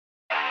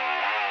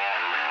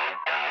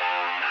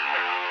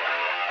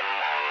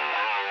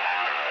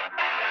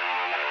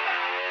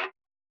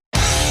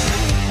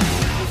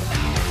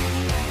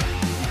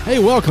Hey,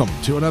 welcome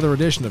to another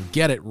edition of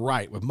Get It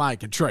Right with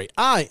Mike and Trey.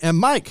 I am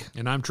Mike.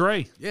 And I'm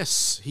Trey.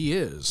 Yes, he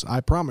is. I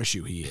promise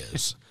you he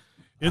is.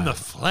 In the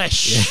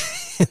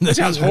flesh. Yeah. That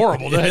sounds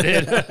horrible, doesn't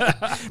it?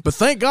 But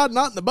thank God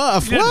not in the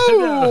buff.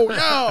 Whoa!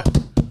 No.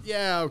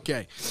 Yeah,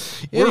 okay.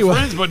 Anyway, We're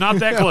friends, but not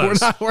that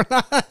close. We're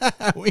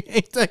not. We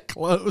ain't that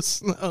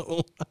close,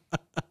 no.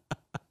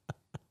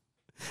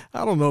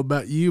 I don't know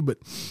about you, but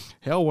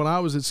hell, when I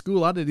was at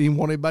school, I didn't even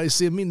want anybody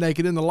seeing me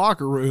naked in the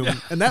locker room,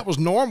 and that was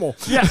normal.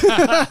 Yeah.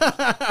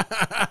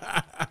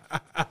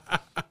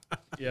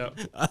 Yeah.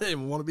 I didn't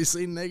even want to be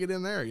seen naked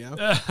in there, you know.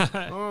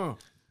 Oh.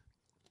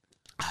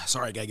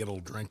 Sorry, I gotta get a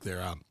little drink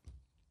there.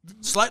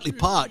 Slightly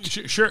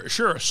parched.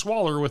 Sure. A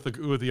swaller with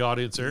the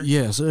audience there.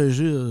 Yes,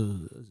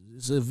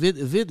 it's a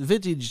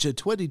vintage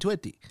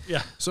 2020.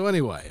 Yeah. So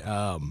anyway,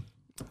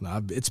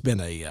 it's been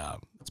a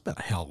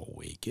hell of a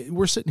week.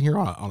 We're sitting here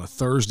on a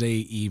Thursday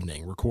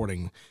evening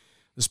recording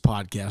this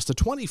podcast, the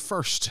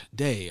 21st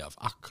day of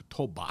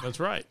October. That's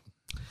right.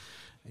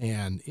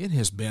 And it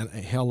has been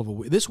a hell of a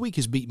week. This week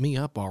has beat me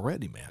up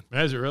already, man.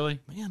 Has it really?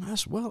 Man,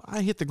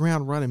 I hit the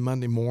ground running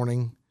Monday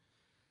morning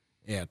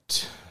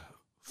at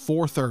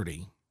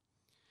 4:30,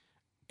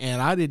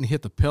 and I didn't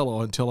hit the pillow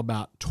until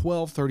about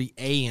 12:30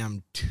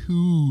 a.m.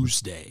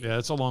 Tuesday. Yeah,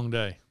 it's a long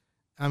day.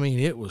 I mean,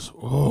 it was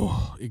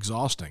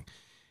exhausting,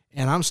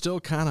 and I'm still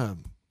kind of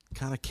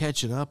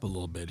catching up a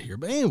little bit here.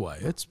 But anyway,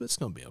 it's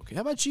going to be okay.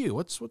 How about you?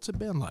 What's it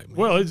been like, man?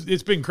 Well,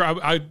 it's been.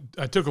 I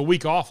took a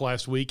week off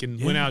last week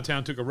and went out of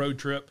town, took a road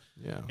trip.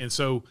 Yeah, and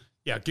so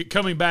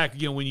coming back,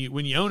 when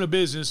you own a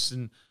business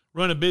and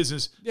run a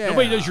business,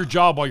 nobody does your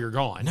job while you're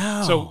gone.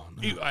 So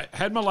I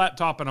had my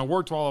laptop and I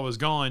worked while I was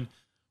gone,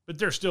 but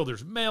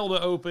there's mail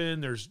to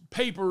open, there's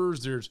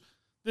papers, there's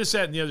this,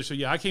 that, and the other. So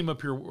I came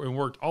up here and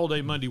worked all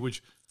day Monday,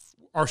 which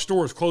our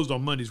store is closed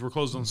on Mondays. We're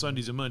closed on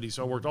Sundays and Mondays.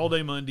 So I worked all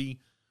day Monday,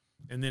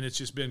 and then it's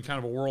just been kind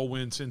of a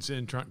whirlwind since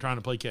then, trying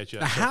to play catch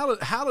up. Now,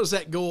 how does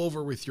that go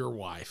over with your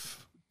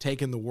wife,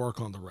 taking the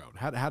work on the road?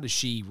 How does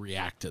she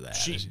react to that?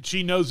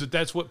 She knows that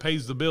that's what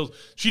pays the bills.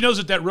 She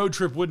knows that road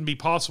trip wouldn't be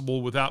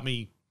possible without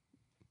me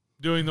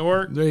doing the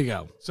work. There you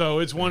go. So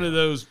it's one of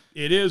those,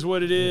 it is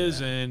what it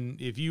is,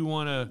 and if you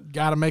want to...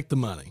 Got to make the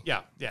money.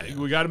 Yeah,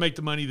 we got to make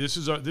the money. This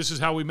is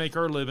how we make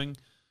our living,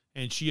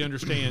 and she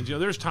understands.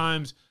 There's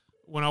times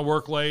when I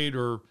work late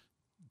or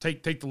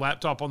take the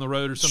laptop on the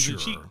road or something,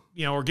 sure.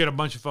 She, or get a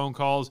bunch of phone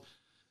calls,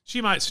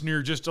 she might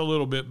sneer just a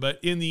little bit, but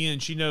in the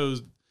end, she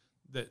knows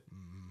that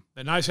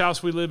the nice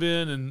house we live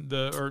in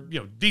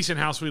and decent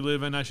house we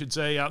live in, I should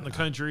say, out in the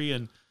country,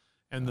 and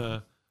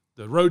the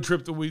road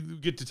trip that we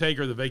get to take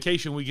or the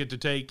vacation we get to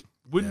take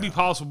wouldn't be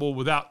possible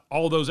without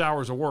all those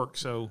hours of work.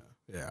 So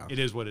it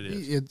is what it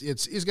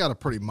is. He's got a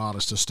pretty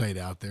modest estate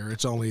out there.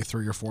 It's only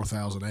 3,000 or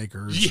 4,000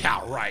 acres.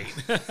 Yeah, right.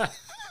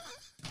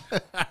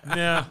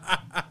 Yeah.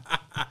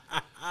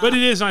 But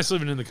it is nice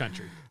living in the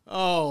country.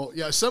 Oh,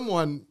 yeah.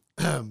 Someone,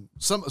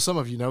 some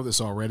of you know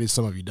this already,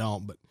 some of you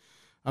don't, but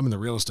I'm in the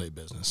real estate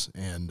business,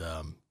 and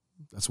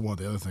that's one of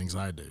the other things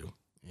I do.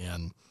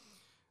 And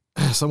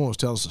someone was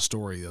telling us a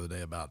story the other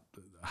day about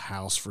a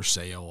house for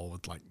sale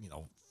with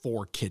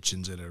 4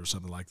 kitchens in it or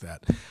something like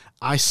that.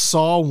 I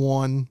saw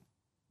one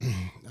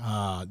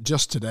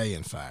just today,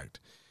 in fact.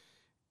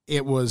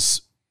 It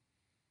was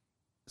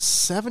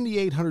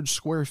 7,800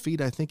 square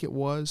feet, I think it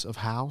was, of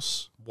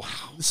house. Wow.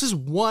 This is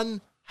one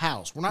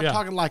house. We're not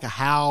talking like a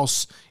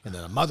house and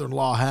then a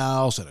mother-in-law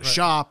house and a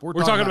shop. We're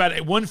talking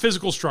about one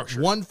physical structure.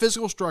 One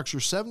physical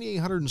structure,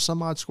 7,800 and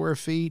some odd square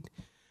feet.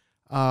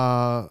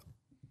 I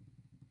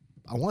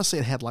want to say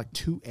it had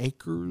 2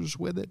 acres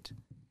with it.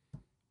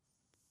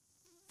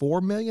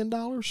 $4 million.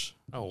 Oh,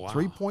 wow.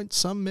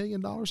 3-point-some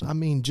million dollars. I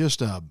mean, just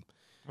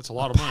that's a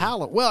lot of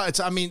money. Well,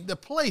 the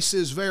place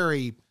is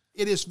very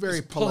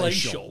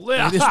palatial.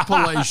 Yeah. It is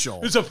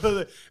palatial. As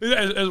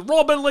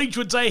Robin Leach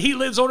would say, he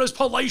lives on his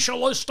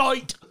palatial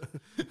estate.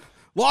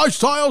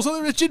 Lifestyles of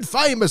the rich and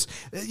famous.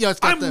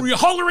 I'm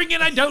hollering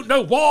and I don't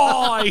know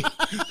why.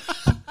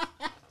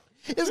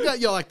 It's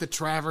got the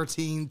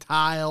travertine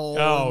tile,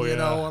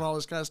 and all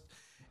this kind of stuff.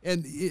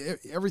 And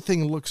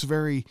everything looks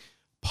very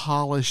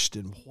polished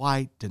and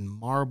white and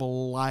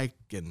marble-like,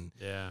 and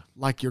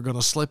like you're going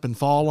to slip and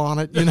fall on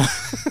it,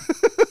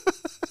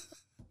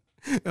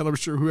 And I'm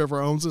sure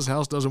whoever owns this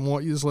house doesn't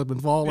want you to slip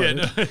and fall in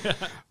it.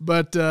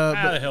 But how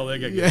the hell they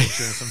got good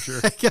insurance, I'm sure.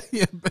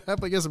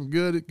 I guess some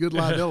good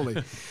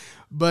liability.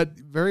 But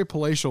very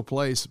palatial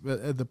place.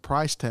 But the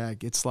price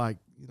tag, it's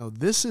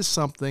this is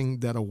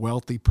something that a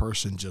wealthy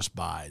person just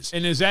buys.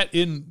 And is that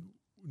in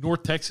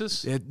North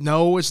Texas?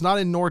 No, it's not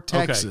in North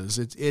Texas.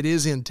 Okay. It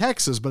is in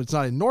Texas, but it's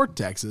not in North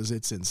Texas.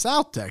 It's in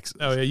South Texas.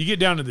 Oh, yeah. You get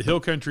down to the hill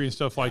country and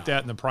stuff like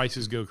that, and the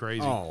prices go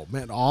crazy. Oh,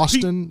 man.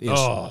 Austin is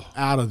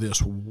out of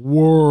this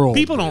world.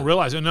 People don't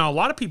realize it. Now, a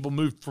lot of people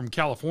moved from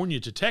California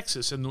to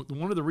Texas, and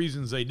one of the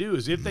reasons they do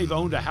is if they've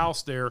owned a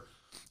house there,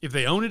 if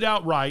they own it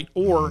outright,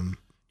 or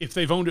if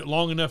they've owned it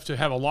long enough to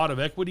have a lot of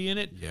equity in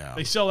it,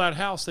 they sell that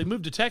house, they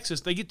move to Texas,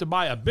 they get to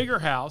buy a bigger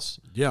house,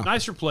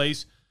 nicer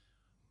place,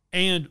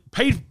 and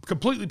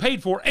completely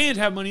paid for, and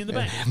have money in the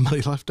bank. Have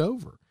money left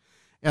over.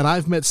 And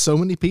I've met so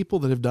many people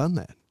that have done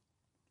that.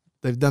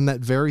 They've done that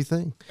very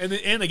thing. And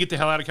they get the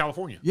hell out of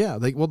California. Yeah.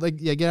 They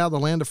get out of the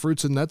land of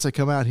fruits and nuts. They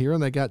come out here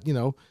and they got,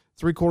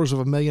 $750,000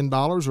 or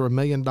 $1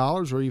 million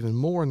or even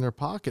more in their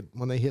pocket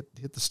when they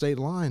hit the state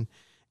line.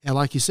 And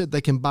like you said,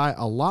 they can buy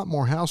a lot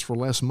more house for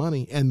less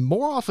money. And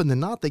more often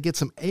than not, they get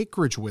some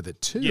acreage with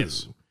it too.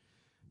 Yes.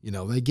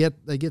 They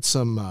get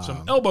some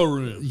elbow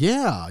room.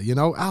 Yeah.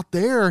 Out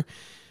there,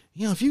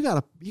 if you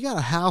got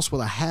a house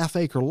with a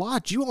half-acre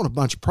lot, you own a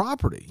bunch of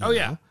property. Oh,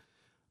 yeah.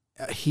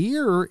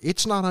 Here,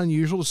 it's not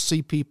unusual to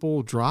see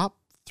people drop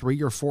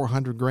 $300,000 or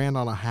 $400,000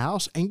 on a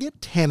house and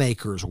get 10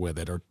 acres with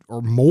it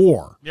or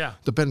more. Yeah.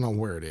 Depending on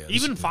where it is.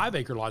 Even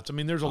 5-acre lots. I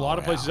mean, there's a lot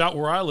of places out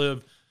where I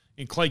live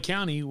in Clay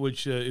County,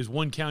 which is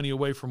one county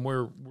away from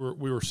where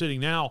we were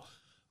sitting now.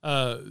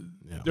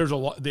 There's a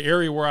lot, the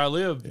area where I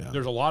live,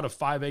 there's a lot of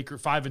 5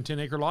 and 10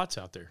 acre lots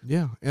out there.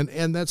 Yeah.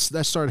 And that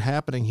started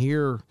happening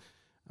here,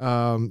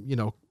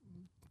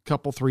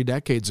 couple, 3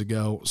 decades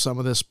ago. Some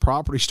of this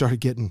property started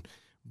getting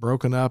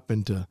broken up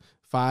into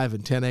 5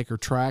 and 10 acre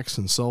tracts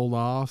and sold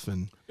off.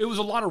 And it was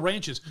a lot of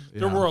ranches.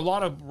 There were a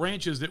lot of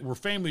ranches that were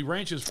family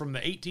ranches from the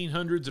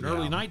 1800s and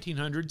early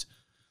 1900s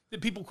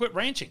that people quit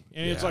ranching.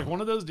 And it's like one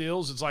of those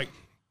deals. It's like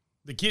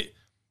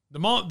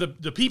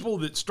the people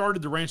that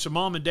started the ranch, the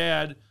mom and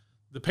dad,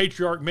 the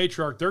patriarch,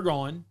 matriarch, they're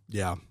gone.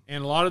 Yeah.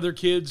 And a lot of their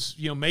kids,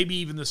 maybe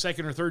even the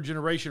second or third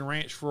generation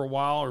ranch for a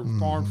while or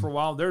farm for a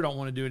while, they don't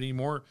want to do it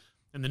anymore.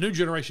 And the new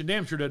generation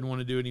damn sure doesn't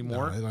want to do it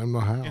anymore. No, I don't know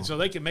how. And so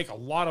they can make a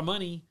lot of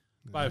money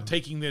by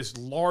taking this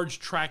large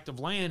tract of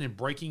land and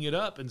breaking it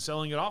up and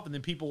selling it off. And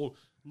then people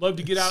love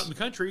to get out in the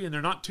country, and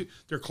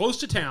they're close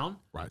to town.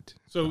 Right.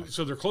 So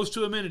they're close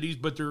to amenities,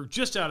 but they're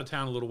just out of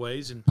town a little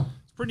ways. And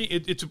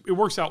it's it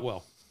works out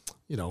well.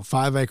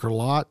 5 acre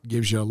lot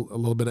gives you a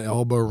little bit of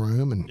elbow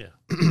room, and you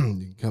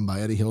can come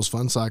by Eddie Hill's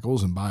Fun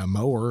Cycles and buy a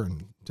mower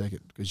and take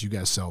it, because you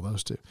guys sell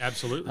those too.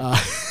 Absolutely.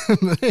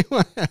 But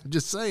anyway, I'm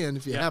just saying,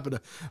 if you happen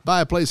to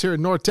buy a place here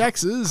in North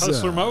Texas,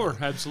 Hustler mower,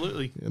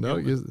 absolutely.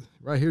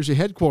 Right here's your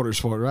headquarters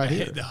for it, right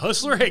here. The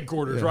Hustler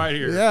headquarters, right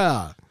here.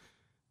 Yeah.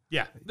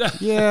 Yeah.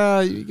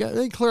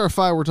 They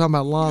clarify we're talking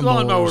about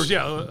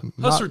lawnmowers.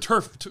 Hustler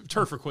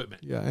turf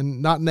equipment. Yeah,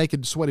 and not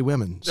naked, sweaty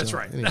women. That's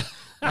right. Anyway.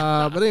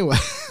 But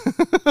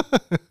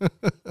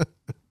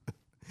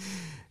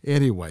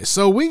anyway,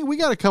 so we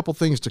got a couple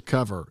things to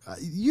cover.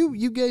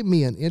 You gave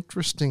me an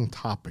interesting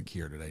topic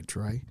here today,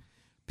 Trey.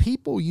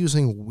 People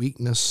using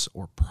weakness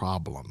or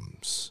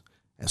problems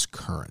as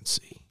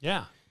currency.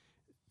 Yeah.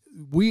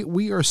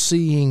 We are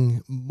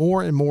seeing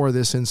more and more of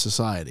this in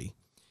society.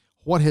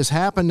 What has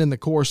happened in the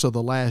course of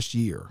the last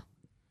year,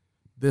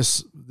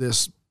 this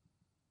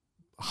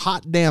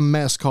hot damn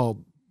mess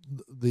called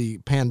the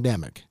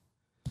pandemic,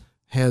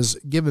 has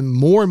given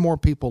more and more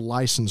people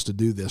license to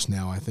do this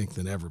now, I think,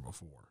 than ever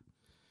before.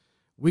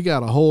 We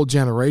got a whole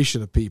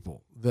generation of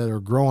people that are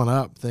growing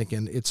up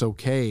thinking it's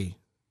okay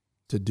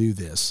to do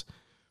this.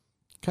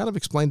 Kind of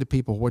explain to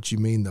people what you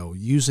mean, though,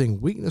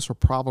 using weakness or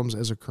problems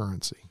as a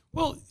currency.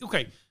 Well,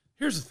 okay,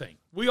 here's the thing.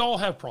 We all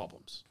have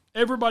problems.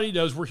 Everybody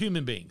does. We're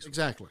human beings.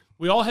 Exactly.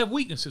 We all have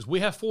weaknesses.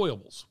 We have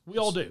foibles. We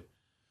all do.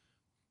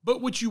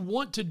 But what you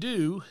want to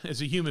do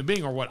as a human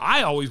being, or what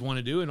I always want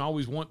to do and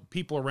always want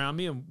people around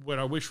me and what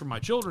I wish for my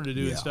children to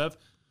do and stuff,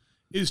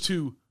 is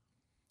to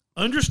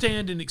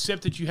understand and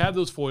accept that you have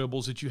those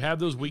foibles, that you have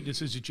those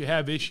weaknesses, that you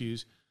have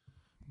issues,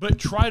 but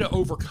try to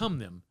overcome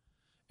them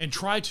and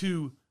try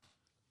to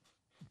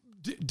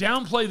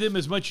downplay them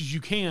as much as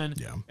you can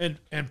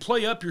and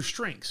play up your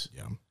strengths.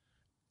 Yeah.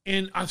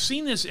 And I've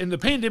seen this, and the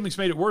pandemic's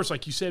made it worse,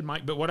 like you said,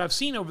 Mike, but what I've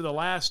seen over the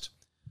last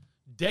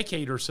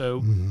decade or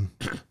so,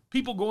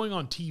 people going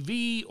on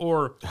TV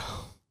or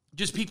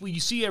just people you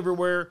see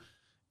everywhere,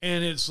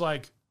 and it's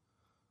like,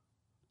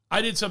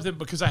 I did something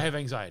because I have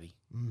anxiety.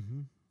 Mm-hmm.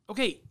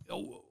 Okay,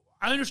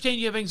 I understand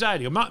you have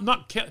anxiety. I'm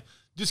not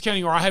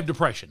discounting, or I have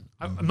depression.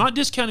 I'm not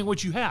discounting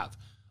what you have.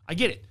 I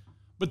get it.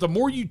 But the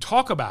more you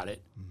talk about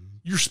it,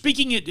 you're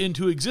speaking it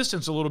into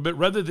existence a little bit,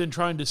 rather than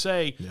trying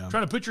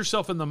to put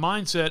yourself in the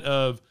mindset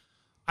of,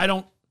 I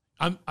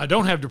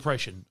don't have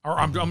depression, or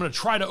I'm going to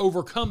try to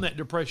overcome that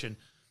depression.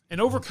 And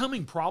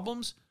overcoming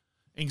problems,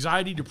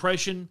 anxiety,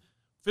 depression,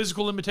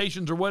 physical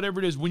limitations, or whatever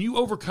it is, when you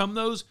overcome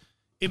those,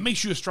 it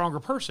makes you a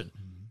stronger person.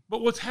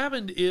 But what's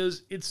happened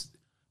is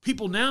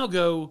people now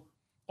go,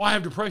 oh, I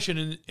have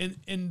depression,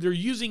 and they're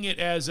using it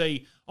as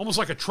almost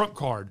like a trump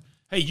card.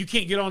 Hey, you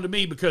can't get on to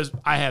me because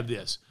I have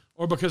this,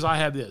 or because I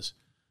have this.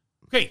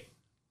 Okay,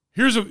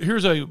 here's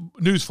a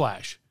news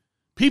flash.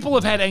 People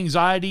have had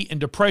anxiety and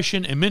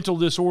depression and mental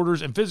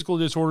disorders and physical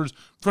disorders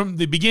from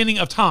the beginning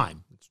of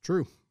time. It's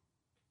true.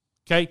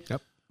 Okay?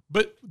 Yep.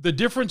 But the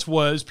difference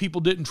was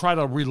people didn't try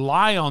to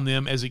rely on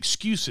them as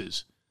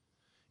excuses.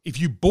 If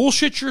you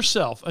bullshit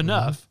yourself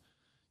enough,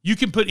 you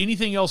can put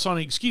anything else on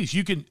an excuse.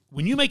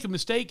 When you make a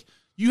mistake,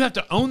 you have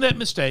to own that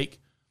mistake,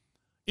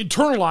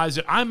 internalize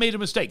that I made a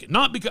mistake.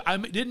 Not because I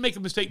didn't make a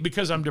mistake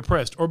because I'm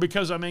depressed or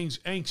because I'm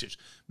anxious.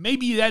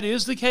 Maybe that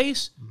is the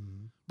case,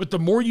 but the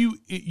more you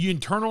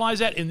internalize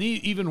that, and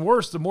even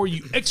worse, the more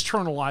you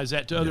externalize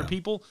that to other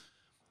people,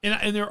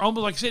 And they're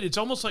almost, like I said, it's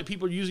almost like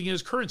people are using it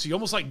as currency,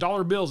 almost like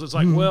dollar bills. It's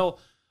like, well,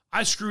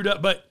 I screwed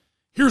up, but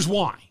here's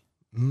why.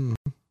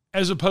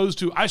 As opposed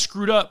to, I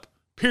screwed up,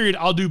 period,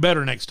 I'll do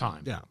better next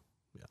time. Yeah.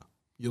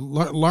 You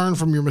learn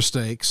from your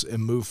mistakes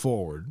and move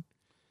forward.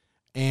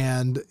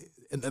 And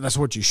that's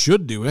what you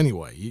should do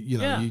anyway.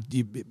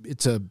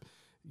 It's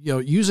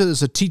use it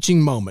as a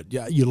teaching moment.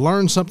 Yeah, you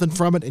learn something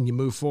from it and you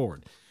move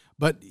forward.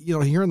 But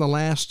here in the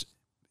last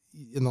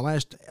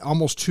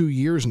almost 2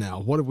 years now,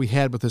 what have we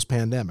had with this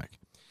pandemic?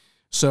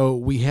 So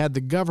we had the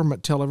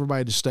government tell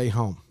everybody to stay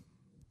home,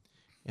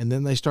 and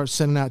then they start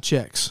sending out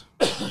checks.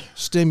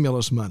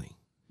 Stimulus money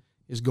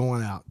is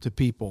going out to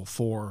people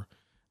for,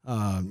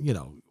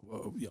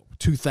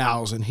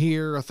 2,000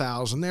 here,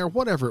 1,000 there,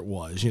 whatever it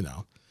was,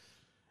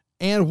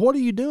 And what are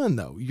you doing,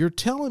 though? You're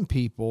telling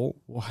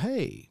people, well,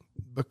 hey,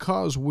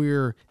 because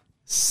we're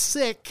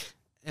sick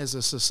as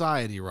a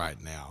society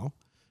right now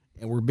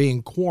and we're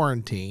being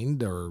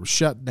quarantined or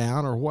shut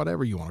down or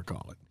whatever you want to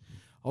call it,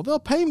 oh, they'll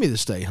pay me to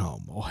stay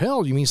home. Oh,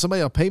 hell, you mean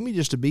somebody will pay me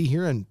just to be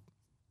here and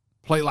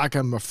play like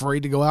I'm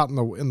afraid to go out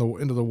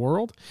into the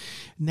world?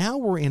 Now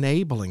we're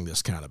enabling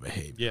this kind of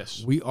behavior.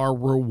 Yes. We are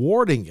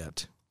rewarding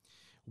it.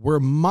 We're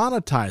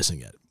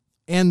monetizing it.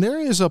 And there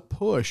is a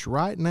push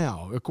right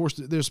now. Of course,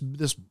 there's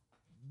this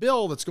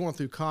bill that's going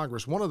through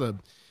Congress. One of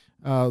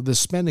the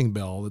spending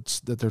bill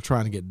that they're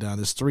trying to get done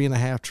is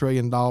 $3.5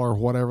 trillion,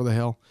 whatever the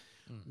hell.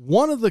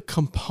 One of the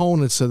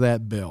components of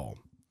that bill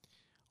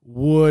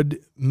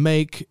would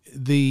make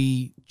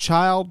the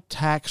child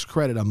tax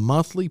credit a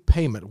monthly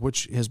payment,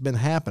 which has been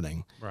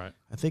happening. Right.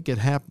 I think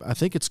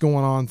it's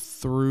going on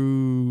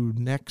through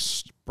next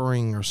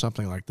spring or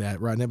something like that.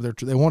 Right now,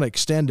 they want to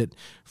extend it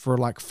for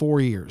like 4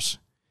 years.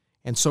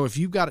 And so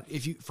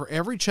for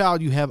every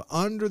child you have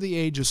under the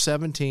age of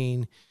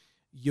 17,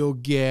 you'll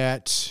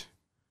get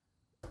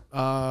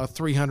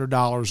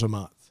 $300 a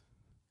month.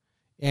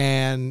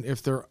 And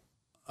if they're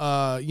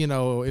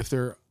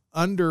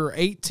under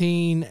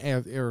 18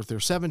 or if they're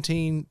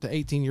 17 to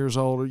 18 years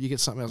old, you get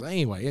something else.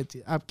 Anyway,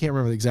 I can't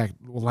remember the exact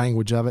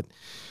language of it.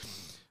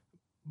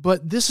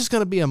 But this is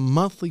going to be a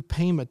monthly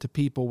payment to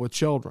people with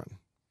children.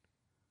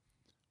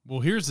 Well,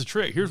 here's the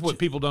trick. Here's what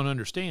people don't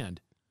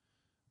understand.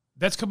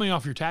 That's coming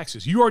off your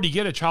taxes. You already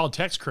get a child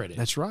tax credit.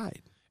 That's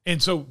right.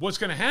 And so what's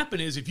going to happen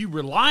is if you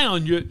rely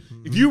on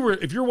if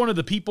you're one of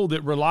the people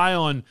that rely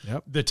on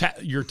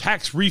your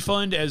tax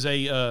refund as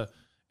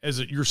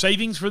your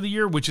savings for the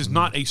year, which is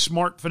not a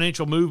smart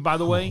financial move, by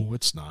the way. Oh,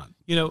 it's not.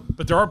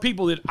 But there are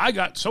people that I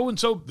got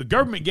so-and-so, the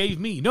government gave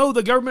me. No,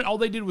 the government, all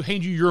they did was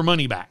hand you your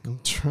money back.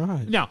 That's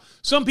right. Now,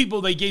 some people,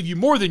 they gave you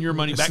more than your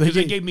money back because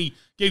they gave you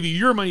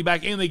your money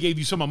back and they gave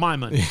you some of my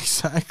money.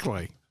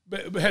 Exactly.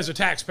 But as a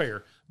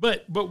taxpayer.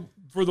 But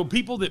for the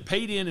people that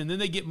paid in and then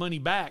they get money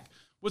back,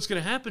 what's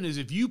going to happen is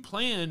if you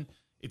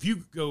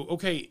go,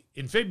 okay,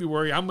 in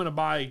February, I'm going to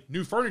buy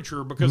new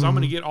furniture because I'm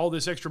going to get all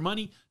this extra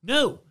money.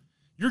 No,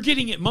 you're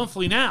getting it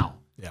monthly now.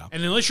 Yeah.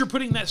 And unless you're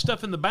putting that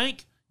stuff in the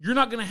bank, you're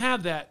not going to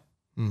have that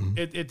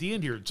at the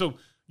end here. So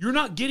you're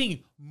not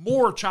getting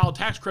more child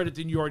tax credit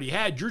than you already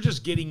had. You're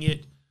just getting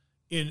it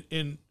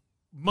in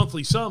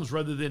monthly sums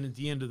rather than at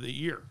the end of the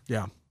year.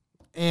 Yeah.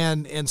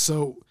 And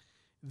so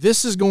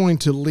this is going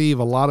to leave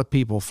a lot of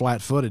people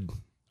flat-footed.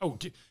 Oh,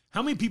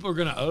 how many people are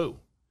going to owe?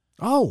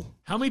 Oh.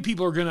 How many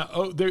people are going to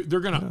owe? They're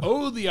going to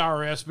owe the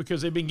IRS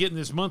because they've been getting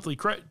this monthly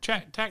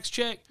tax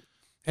check.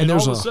 And all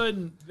of a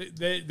sudden,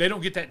 they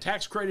don't get that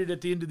tax credit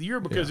at the end of the year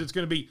because it's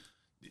going to be,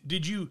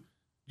 you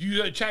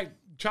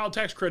child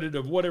tax credit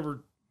of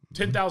whatever,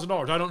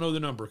 $10,000. I don't know the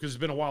number because it's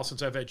been a while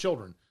since I've had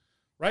children.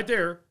 Right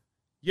there,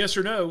 yes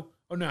or no.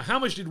 Oh, now, how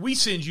much did we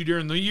send you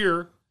during the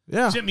year?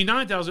 Yeah. Sent me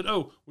 $9,000.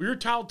 Oh, well, your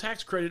child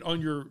tax credit on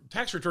your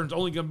tax return is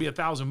only going to be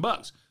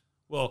 $1,000.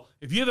 Well,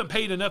 if you haven't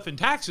paid enough in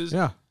taxes,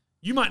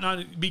 you might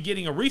not be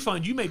getting a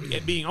refund. You may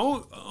be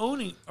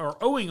owing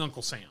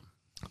Uncle Sam.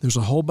 There's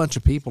a whole bunch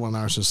of people in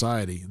our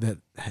society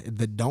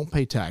that don't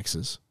pay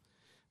taxes.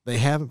 They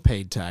haven't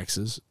paid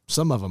taxes,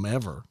 some of them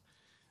ever.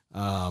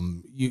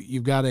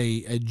 You've got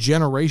a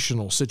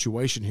generational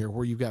situation here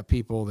where you've got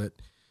people that,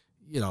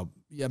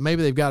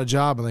 maybe they've got a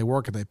job and they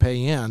work and they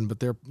pay in, but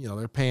they're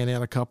paying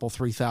in a couple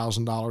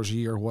 $3,000 a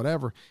year or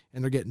whatever,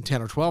 and they're getting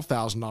 $10,000 or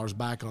 $12,000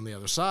 back on the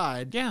other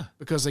side. Yeah,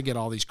 because they get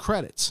all these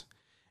credits.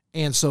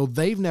 And so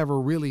they've never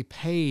really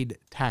paid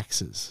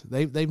taxes.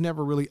 They've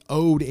never really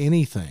owed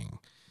anything.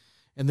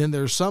 And then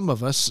there's some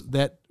of us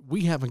that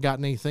we haven't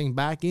gotten anything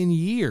back in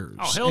years.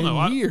 Oh, hell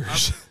no.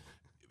 Years.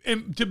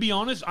 And to be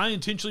honest, I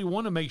intentionally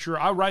want to make sure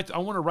I want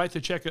to write the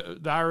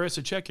IRS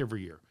a check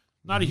every year.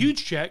 Not a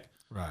huge check,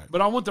 right?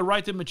 But I want to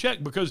write them a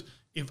check because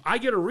if I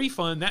get a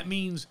refund, that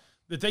means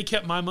that they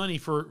kept my money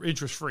for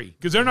interest free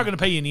because they're not going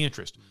to pay you any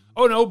interest.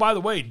 Oh no, by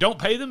the way, don't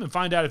pay them and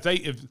find out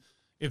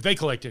if they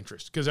collect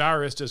interest because the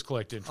IRS does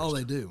collect interest. Oh,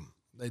 they do.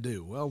 They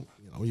do. Well,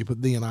 you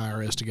put the and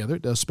IRS together,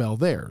 it does spell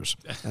theirs,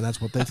 and that's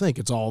what they think.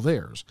 It's all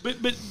theirs.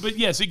 But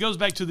yes, it goes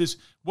back to this.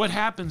 What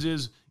happens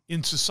is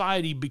in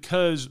society,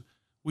 because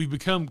we've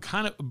become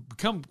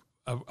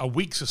a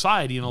weak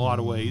society in a lot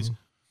of ways,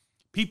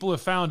 people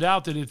have found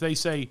out that if they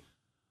say,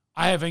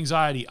 I have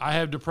anxiety, I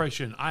have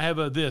depression, I have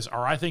a this,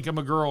 or I think I'm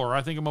a girl, or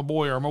I think I'm a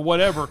boy, or I'm a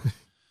whatever,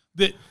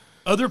 that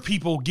other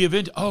people give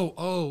into,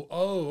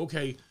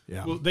 okay.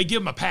 Yeah. Well, they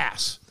give them a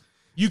pass.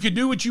 You can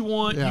do what you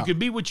want. Yeah. You can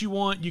be what you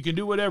want. You can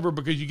do whatever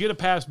because you get a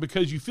pass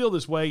because you feel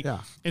this way. Yeah.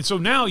 And so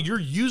now you're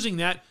using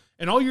that.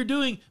 And all you're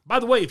doing, by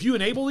the way, if you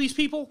enable these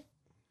people,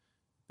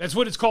 that's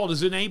what it's called,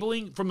 is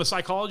enabling from a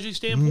psychology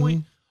standpoint.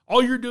 Mm-hmm.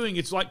 All you're doing,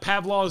 it's like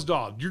Pavlov's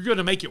dog. You're going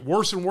to make it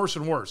worse and worse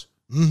and worse.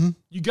 Mm-hmm.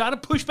 You got to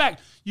push back.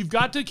 You've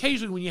got to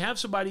occasionally, when you have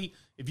somebody,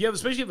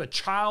 especially if you have a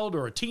child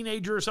or a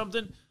teenager or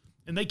something,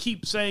 and they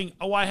keep saying,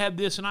 oh, I have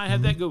this and I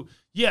have that, go,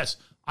 yes,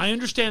 I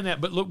understand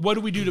that, but look, what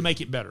do we do to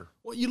make it better?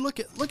 Well, you look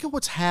at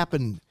what's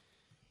happened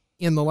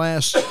in the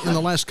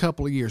last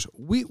couple of years.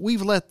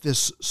 We've let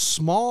this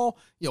small,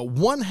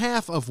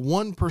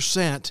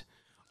 0.5%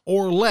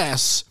 or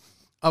less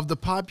of the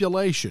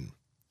population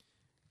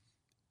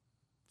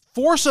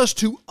force us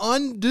to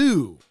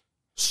undo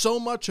so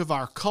much of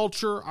our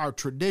culture, our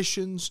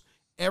traditions,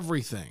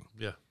 everything.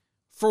 Yeah.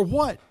 For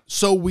what?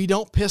 So we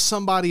don't piss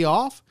somebody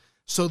off?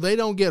 So they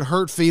don't get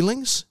hurt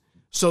feelings?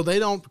 So they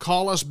don't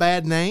call us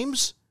bad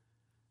names?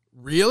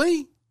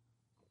 Really?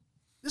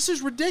 This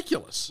is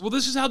ridiculous. Well,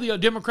 this is how the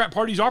Democrat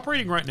Party's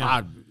operating right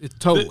now.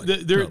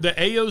 Totally. The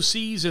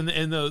AOCs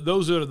and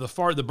those are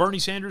the Bernie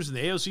Sanders and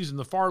the AOCs and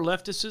the far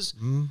leftists.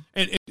 Mm-hmm.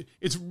 And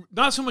it's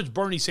not so much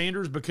Bernie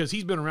Sanders because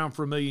he's been around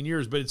for a million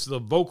years, but it's the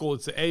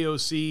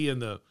AOC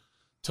and the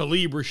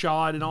Tlaib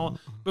Rashad and all.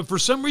 Mm-hmm. But for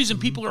some reason,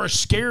 people are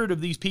scared of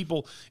these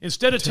people.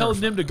 Instead of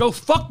telling them to go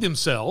fuck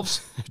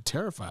themselves,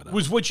 terrified of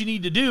was what you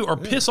need to do, or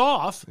piss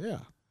off. Yeah.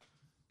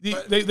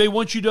 They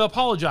want you to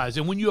apologize.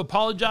 And when you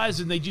apologize,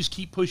 then they just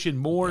keep pushing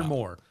more and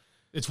more.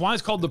 It's why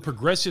it's called the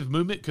progressive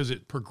movement, because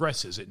it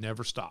progresses. It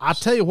never stops. I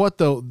tell you what,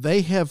 though,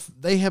 they've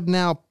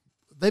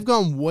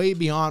gone way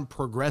beyond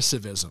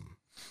progressivism.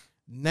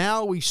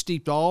 Now we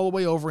steeped all the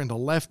way over into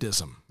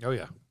leftism. Oh,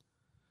 yeah.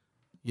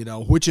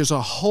 Which is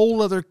a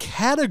whole other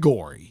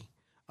category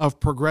of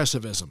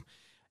progressivism.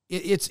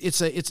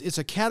 It's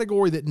a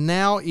category that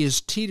now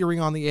is teetering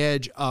on the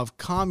edge of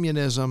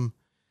communism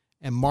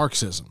and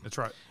Marxism. That's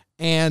right.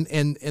 And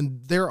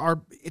there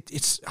are,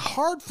 it's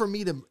hard for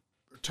me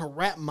to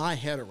wrap my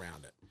head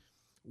around it.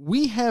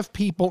 We have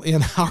people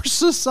in our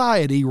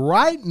society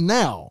right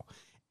now,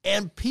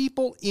 and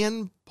people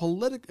in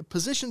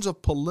positions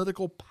of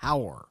political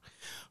power,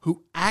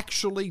 who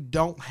actually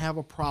don't have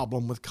a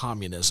problem with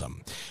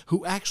communism,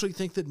 who actually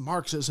think that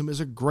Marxism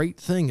is a great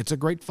thing. It's a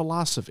great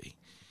philosophy.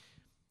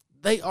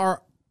 You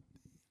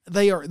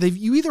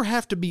either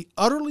have to be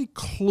utterly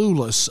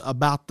clueless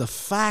about the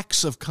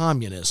facts of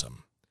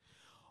communism,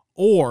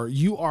 or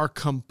you are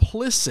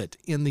complicit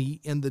in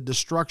the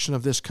destruction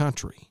of this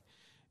country,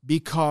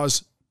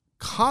 because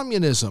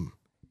communism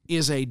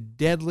is a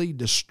deadly,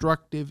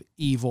 destructive,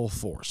 evil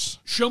force.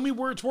 Show me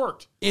where it's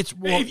worked. If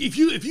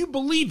you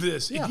believe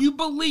this, if you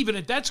believe in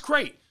it, that's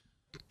great.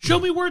 Show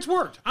me where it's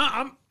worked.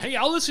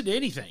 I'll listen to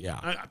anything.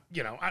 Yeah.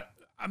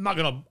 I'm not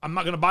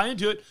gonna buy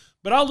into it,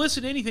 but I'll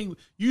listen to anything.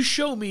 You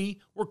show me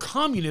where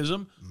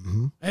communism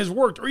has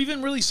worked, or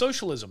even really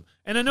socialism.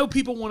 And I know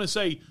people want to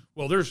say,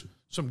 well, there's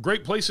some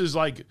great places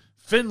like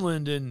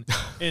Finland and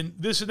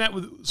this and that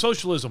with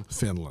socialism.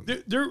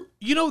 Finland.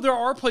 There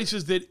are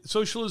places that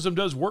socialism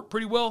does work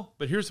pretty well,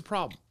 but here's the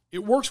problem.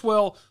 It works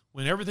well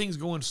when everything's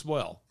going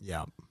swell.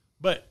 Yeah.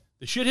 But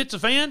the shit hits a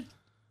fan,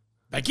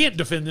 they can't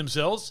defend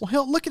themselves. Well,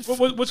 hell, look at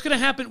what's going to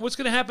happen. What's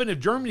going to happen if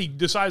Germany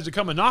decides to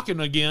come a knocking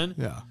again?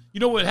 Yeah. You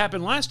know what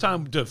happened last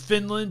time to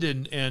Finland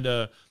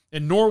and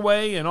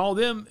Norway and all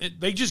them?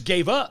 They just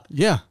gave up.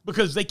 Yeah.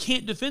 Because they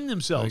can't defend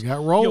themselves. They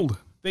got rolled.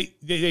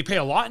 They pay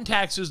a lot in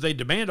taxes. They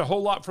demand a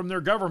whole lot from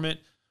their government,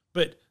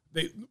 but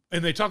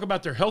they talk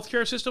about their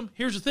healthcare system.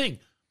 Here's the thing.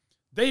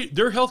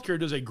 Their healthcare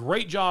does a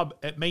great job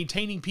at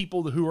maintaining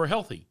people who are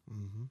healthy.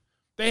 Mm-hmm.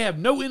 They have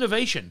no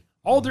innovation.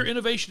 All their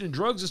innovation in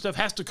drugs and stuff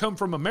has to come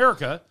from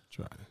America. That's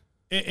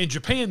right. And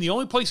Japan, the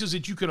only places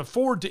that you can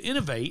afford to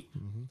innovate,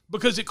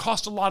 because it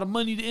costs a lot of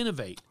money to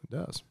innovate. It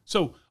does.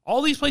 So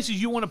all these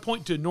places you want to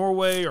point to,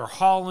 Norway or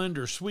Holland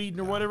or Sweden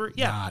or whatever,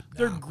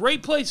 they're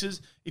great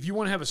places if you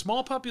want to have a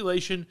small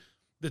population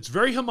that's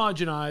very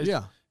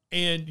homogenized,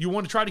 and you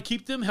want to try to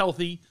keep them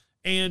healthy,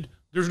 and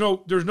there's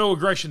no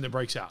aggression that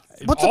breaks out.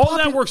 All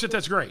that works,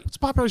 that's great. It's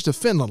population of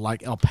Finland,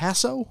 like El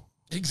Paso?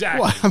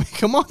 Exactly. Well, I mean,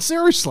 come on,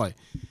 seriously.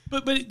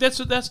 But that's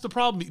the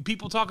problem.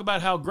 People talk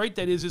about how great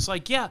that is. It's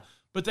like,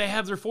 but they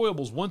have their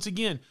foibles. Once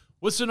again,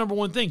 what's the number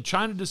one thing?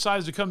 China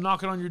decides to come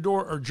knocking on your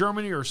door, or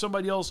Germany, or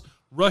somebody else,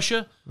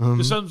 Russia,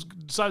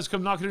 decides to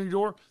come knocking on your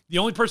door. The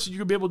only person you're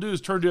going to be able to do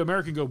is turn to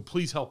America and go,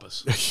 please help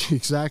us.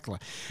 Exactly.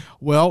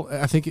 Well,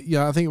 I think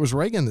it was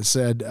Reagan that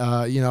said,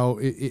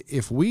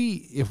 if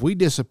we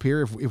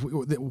disappear,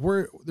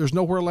 there's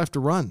nowhere left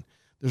to run.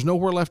 There's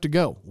nowhere left to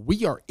go.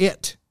 We are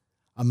it.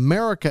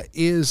 America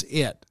is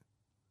it.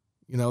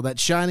 That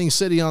shining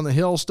city on the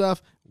hill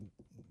stuff,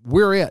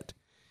 we're it.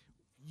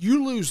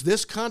 You lose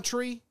this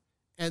country,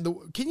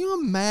 and can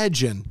you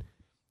imagine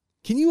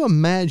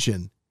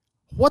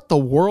what the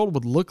world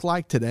would look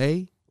like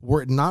today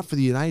were it not for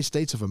the United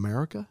States of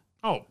America?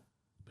 Oh,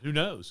 Who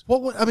knows?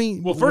 Well, I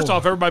mean, well, first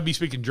off, everybody be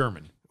speaking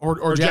German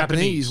or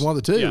Japanese, one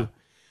of the two. Yeah.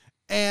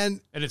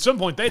 And at some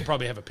point, they'd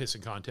probably have a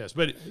pissing contest.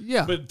 But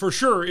but for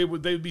sure, they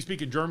would be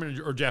speaking German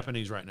or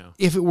Japanese right now.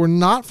 If it were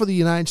not for the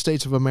United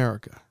States of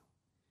America,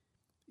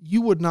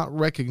 you would not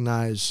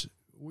recognize,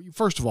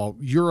 first of all,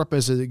 Europe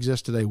as it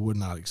exists today would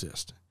not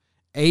exist.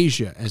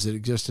 Asia as it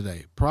exists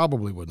today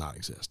probably would not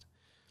exist.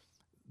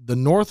 The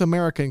North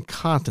American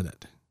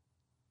continent,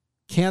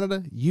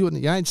 Canada, the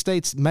United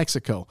States,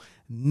 Mexico,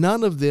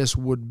 none of this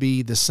would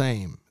be the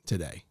same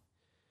today.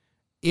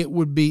 It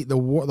would be the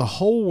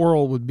whole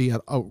world would be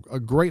a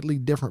greatly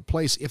different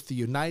place if the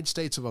United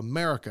States of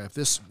America,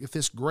 if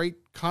this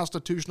great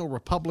constitutional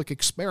republic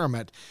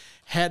experiment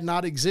had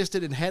not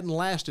existed and hadn't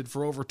lasted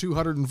for over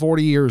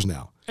 240 years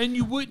now. And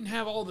you wouldn't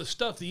have all the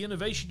stuff, the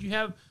innovation you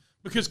have,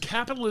 because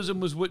capitalism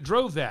was what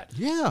drove that.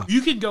 Yeah.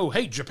 You can go,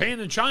 hey, Japan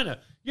and China.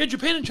 Yeah,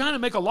 Japan and China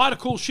make a lot of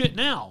cool shit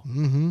now,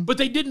 but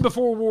they didn't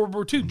before World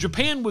War II.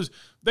 Japan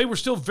they were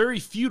still very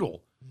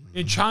feudal.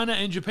 In China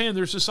and Japan,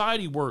 their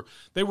society were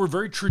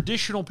very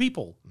traditional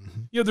people.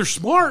 They're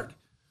smart,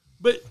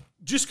 but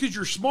just because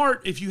you're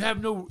smart, if you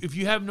have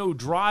no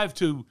drive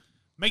to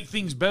make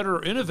things better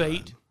or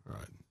innovate,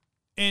 right.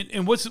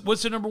 And what's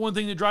the number one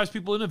thing that drives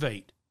people to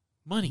innovate?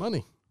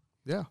 Money.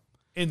 Yeah.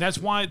 And that's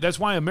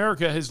why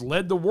America has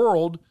led the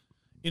world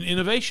in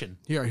innovation.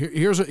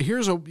 Here's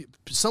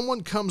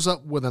someone comes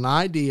up with an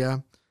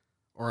idea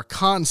or a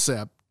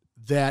concept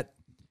that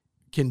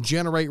can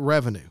generate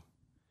revenue.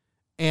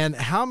 And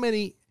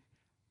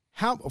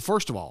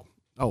first of all,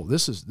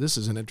 this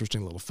is an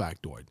interesting little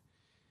factoid.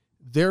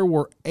 There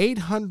were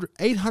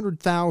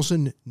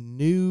 800,000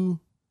 new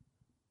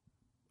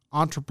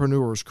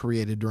entrepreneurs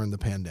created during the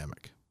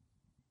pandemic.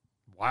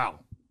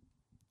 Wow.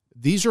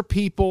 These are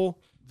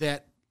people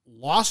that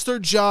lost their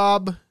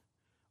job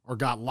or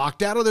got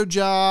locked out of their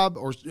job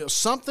or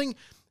something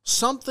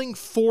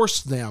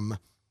forced them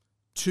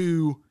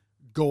to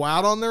go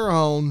out on their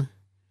own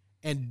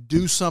and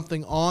do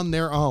something on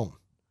their own.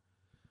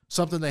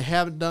 Something they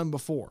haven't done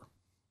before.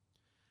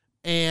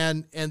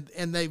 And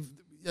they've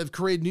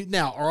created new.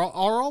 Now,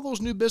 are all those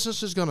new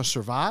businesses going to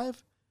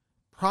survive?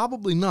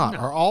 Probably not. No.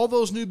 Are all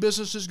those new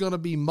businesses going to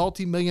be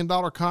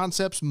multi-million-dollar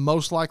concepts?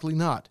 Most likely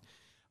not.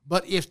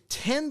 But if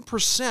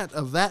 10%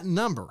 of that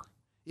number,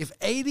 if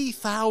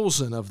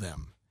 80,000 of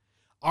them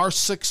are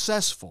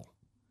successful,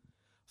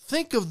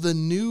 think of the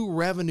new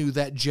revenue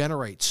that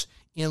generates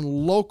in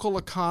local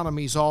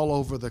economies all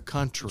over the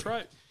country. That's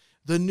right.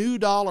 The new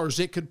dollars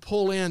it could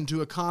pull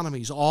into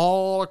economies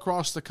all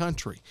across the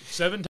country.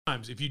 7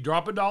 times. If you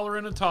drop $1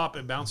 in a top,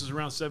 it bounces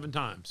around 7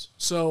 times.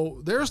 So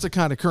there's the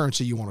kind of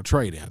currency you want to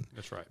trade in.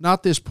 That's right.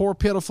 Not this poor,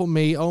 pitiful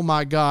me, oh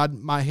my God,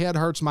 my head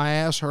hurts, my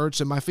ass hurts,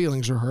 and my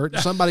feelings are hurt.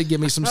 Somebody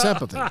give me some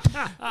sympathy.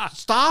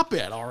 Stop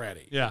it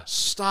already. Yeah.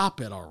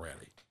 Stop it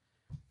already.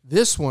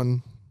 This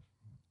one,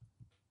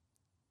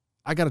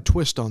 I got a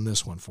twist on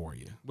this one for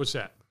you. What's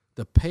that?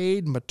 The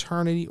paid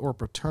maternity or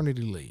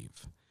paternity leave.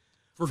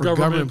 For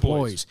government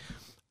employees.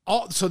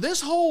 So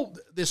this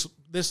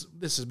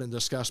has been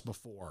discussed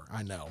before,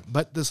 I know.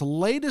 But this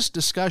latest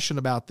discussion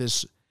about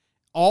this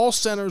all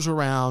centers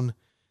around,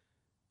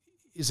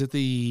 is it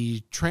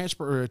the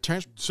Secretary of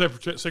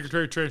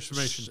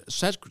Transportation?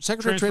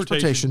 Secretary of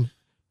Transportation,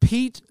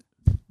 Pete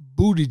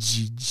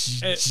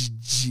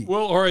Buttigieg.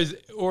 Well, or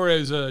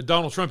as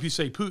Donald Trump used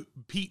to say,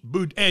 Pete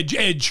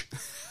Buttigieg.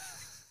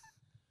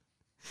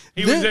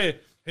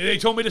 They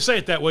told me to say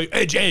it that way,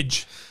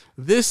 edge.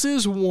 This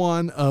is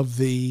one of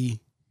the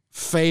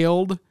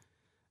failed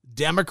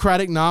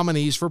Democratic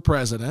nominees for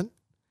president.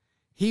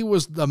 He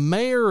was the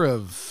mayor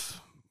of...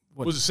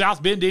 Was it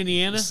South Bend,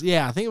 Indiana?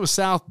 Yeah, I think it was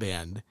South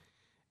Bend.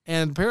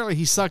 And apparently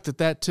he sucked at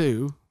that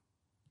too.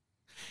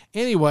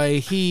 Anyway,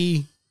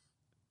 he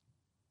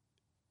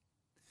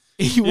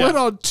went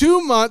on 2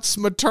 months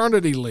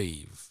maternity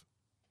leave.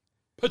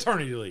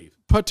 Paternity leave.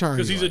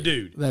 Paternity leave. Because he's a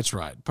dude. That's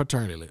right.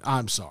 Paternity leave.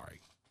 I'm sorry.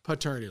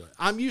 Paternity leave.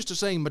 I'm used to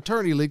saying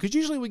maternity leave because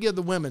usually we give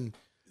the women,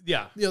 they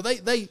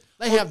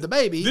have the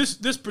baby.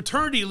 This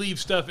paternity leave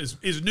stuff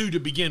is new to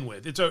begin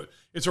with. It's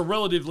a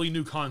relatively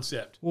new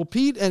concept. Well,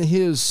 Pete and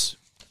his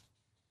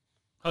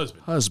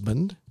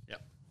husband. Yeah.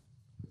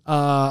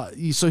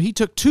 So he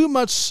took 2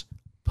 months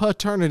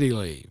paternity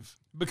leave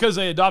because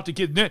they adopted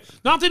kids.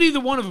 Not that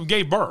either one of them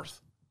gave birth.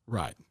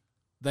 Right.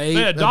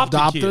 They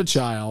adopted a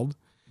child,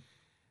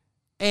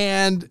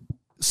 and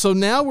so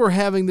now we're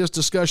having this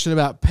discussion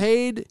about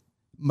paid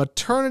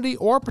maternity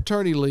or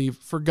paternity leave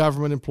for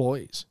government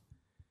employees.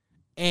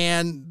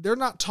 And they're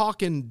not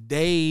talking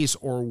days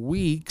or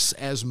weeks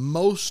as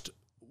most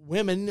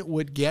women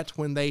would get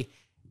when they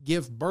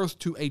give birth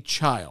to a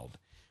child.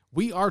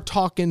 We are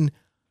talking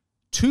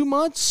 2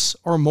 months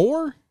or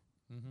more.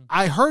 Mm-hmm.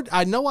 I heard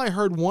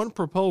one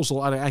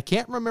proposal. I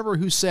can't remember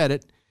who said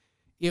it.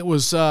 It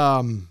was it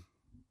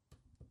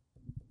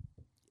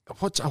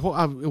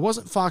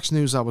wasn't Fox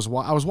News. I was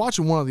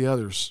watching one of the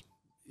others.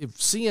 If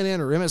CNN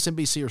or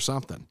MSNBC or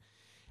something,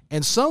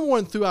 and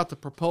someone threw out the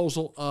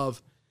proposal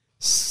of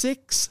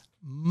 6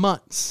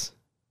 months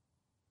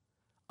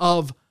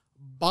of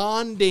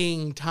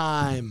bonding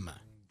time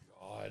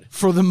God.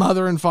 for the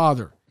mother and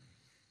father.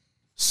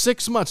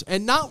 6 months.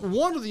 And not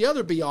one or the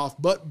other be off,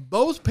 but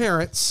both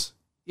parents,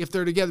 if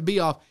they're together, be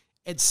off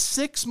at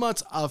 6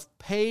 months of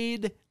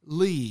paid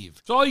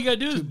leave. So all you got to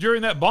do is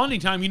during that bonding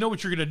time, you know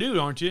what you're going to do,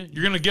 aren't you?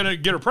 You're going to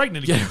get her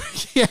pregnant again.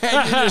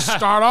 Yeah, you just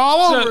start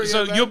all over again.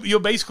 So you'll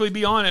basically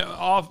be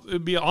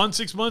on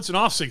 6 months and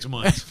off 6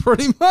 months.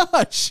 Pretty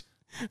much.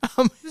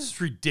 This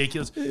is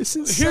ridiculous. It's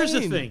insane. Here's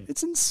the thing.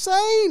 It's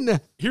insane.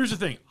 Here's the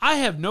thing. I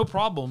have no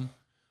problem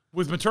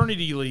with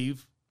maternity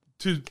leave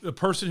to the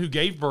person who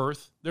gave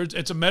birth.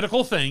 It's a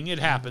medical thing. It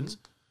happens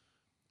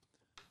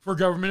for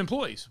government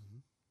employees.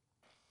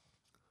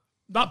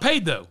 Not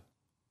paid, though.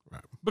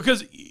 Right.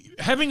 Because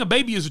having a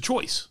baby is a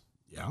choice.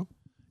 Yeah.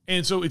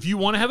 And so if you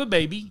want to have a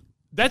baby,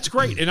 that's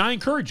great. And I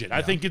encourage it. Yeah.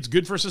 I think it's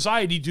good for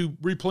society to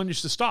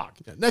replenish the stock.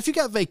 Yeah. Now, if you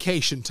got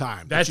vacation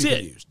time, that's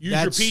it. Use your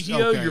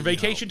PTO, okay, your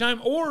vacation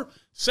time, or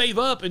save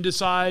up and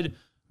decide,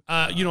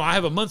 I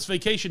have a month's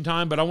vacation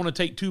time, but I want to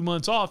take 2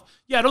 months off.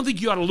 Yeah, I don't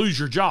think you ought to lose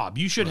your job.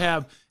 You should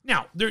have.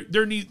 Now,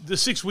 the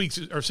 6 weeks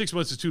or 6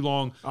 months is too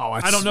long. Oh,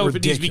 I don't know if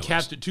it needs to be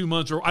capped at 2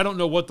 months, or I don't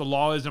know what the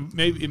law is.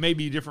 It may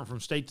be different from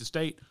state to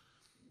state.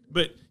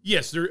 But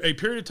yes, there a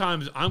period of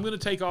time is I'm going to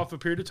take off a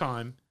period of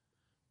time.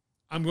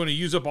 I'm going to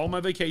use up all my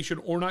vacation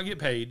or not get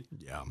paid.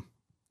 Yeah.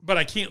 But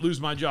I can't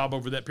lose my job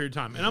over that period of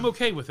time. And I'm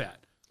okay with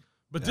that.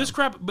 But this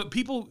crap,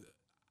 people,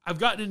 I've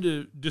gotten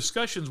into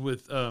discussions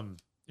with, and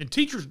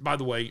teachers, by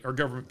the way, are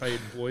government paid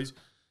employees.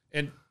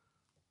 And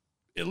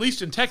at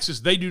least in Texas,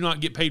 they do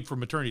not get paid for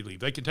maternity leave.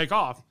 They can take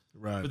off,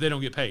 right, but they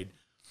don't get paid.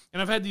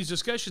 And I've had these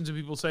discussions and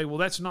people say, well,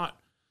 that's not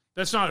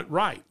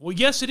right. Well,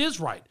 yes, it is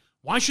right.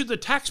 Why should the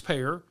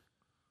taxpayer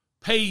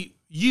pay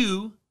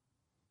you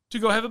to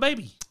go have a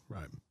baby?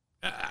 Right.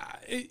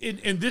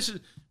 And this is a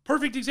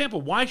perfect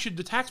example. Why should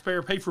the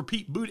taxpayer pay for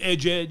Pete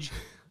Buttigieg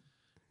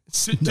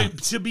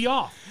to be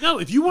off? No,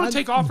 if you want to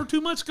take off for 2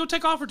 months, go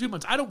take off for 2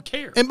 months. I don't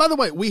care. And by the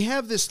way, we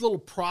have this little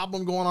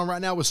problem going on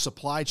right now with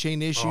supply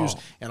chain issues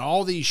and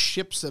all these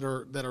ships that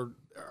are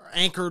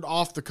anchored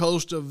off the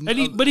coast of.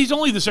 But he's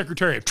only the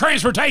Secretary of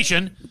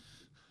Transportation,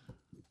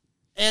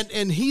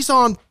 and he's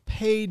on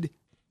paid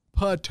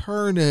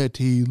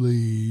paternity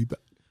leave.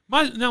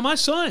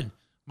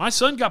 My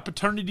son got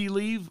paternity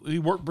leave. He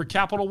worked for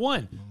Capital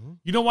One. Mm-hmm.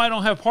 You know why I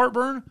don't have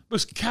heartburn?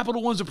 Because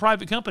Capital One's a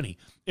private company.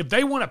 If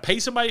they want to pay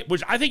somebody,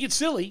 which I think it's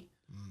silly,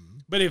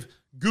 but if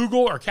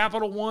Google or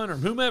Capital One or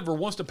whomever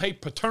wants to pay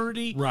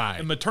paternity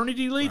and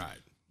maternity leave,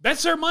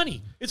 that's their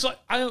money. It's like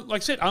I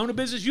said, I own a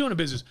business, you own a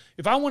business.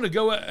 If I want to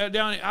go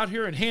down out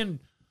here and hand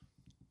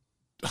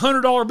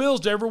 $100 bills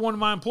to every one of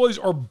my employees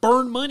or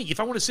burn money, if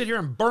I want to sit here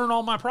and burn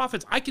all my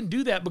profits, I can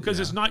do that because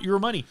it's not your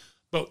money.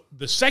 But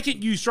the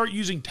second you start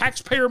using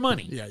taxpayer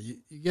money,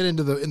 you get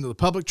into the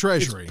public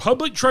treasury. It's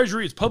public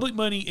treasury, it's public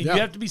money, and you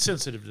have to be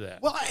sensitive to that.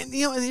 Well, and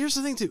here's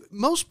the thing too.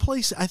 Most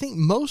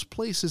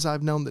places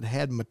I've known that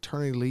had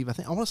maternity leave, I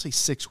want to say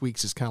 6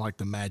 weeks is kind of like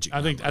the magic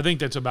number. I think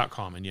that's about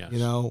common, yes.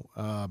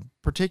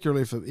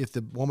 Particularly if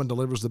the woman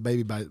delivers the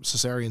baby by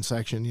cesarean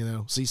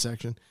section,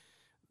 C-section,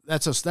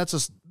 that's a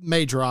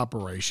major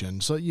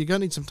operation. So you're gonna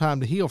need some time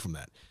to heal from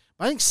that.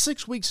 But I think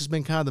 6 weeks has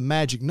been kind of the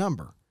magic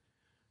number.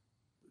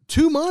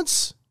 2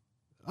 months,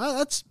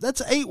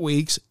 that's 8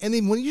 weeks. And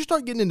then when you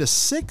start getting into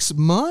 6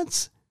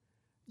 months,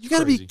 you got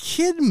to be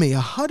kidding me.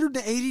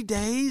 180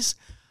 days.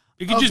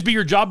 It could just be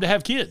your job to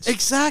have kids.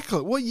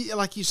 Exactly. Well,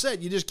 like you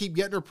said, you just keep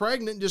getting her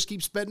pregnant and just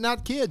keep spitting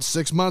out kids.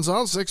 6 months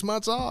on, 6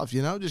 months off,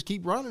 just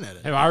keep running at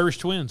it. Have Irish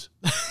twins.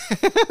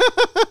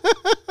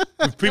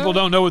 If people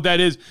don't know what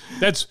that is,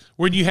 that's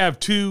when you have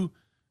two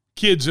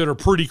kids that are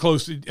pretty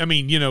close to,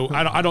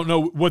 I don't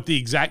know what the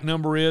exact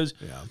number is,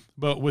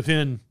 but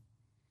within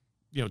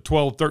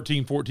 12,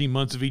 13, 14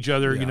 months of each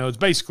other, it's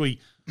basically,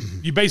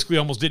 you basically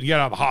almost didn't get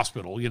out of the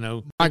hospital,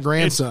 My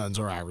grandsons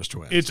are Irish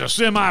twins. It's a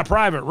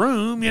semi-private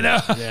room, Yeah,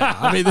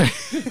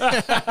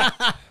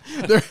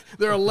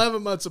 they're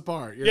 11 months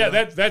apart.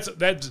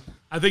 That's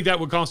I think that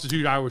would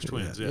constitute Irish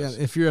twins, yes.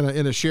 Yeah, if you're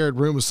in a shared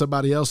room with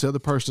somebody else, the other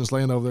person's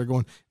laying over there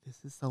going,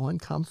 this is so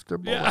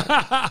uncomfortable.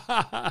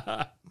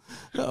 Yeah.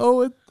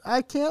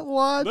 I can't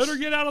watch. Let her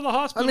get out of the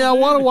hospital. I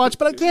want to watch,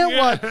 but I can't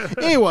watch.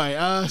 Anyway,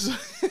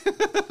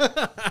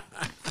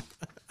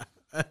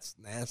 that's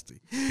nasty.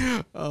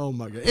 Oh,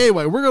 my God.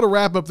 Anyway, we're going to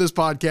wrap up this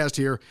podcast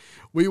here.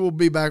 We will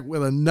be back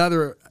with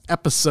another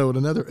episode,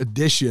 another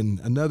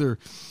edition, another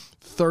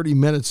 30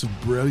 minutes of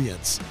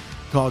brilliance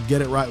called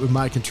Get It Right with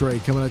Mike and Trey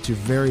coming at you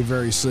very,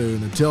 very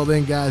soon. Until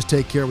then, guys,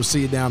 take care. We'll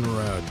see you down the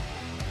road.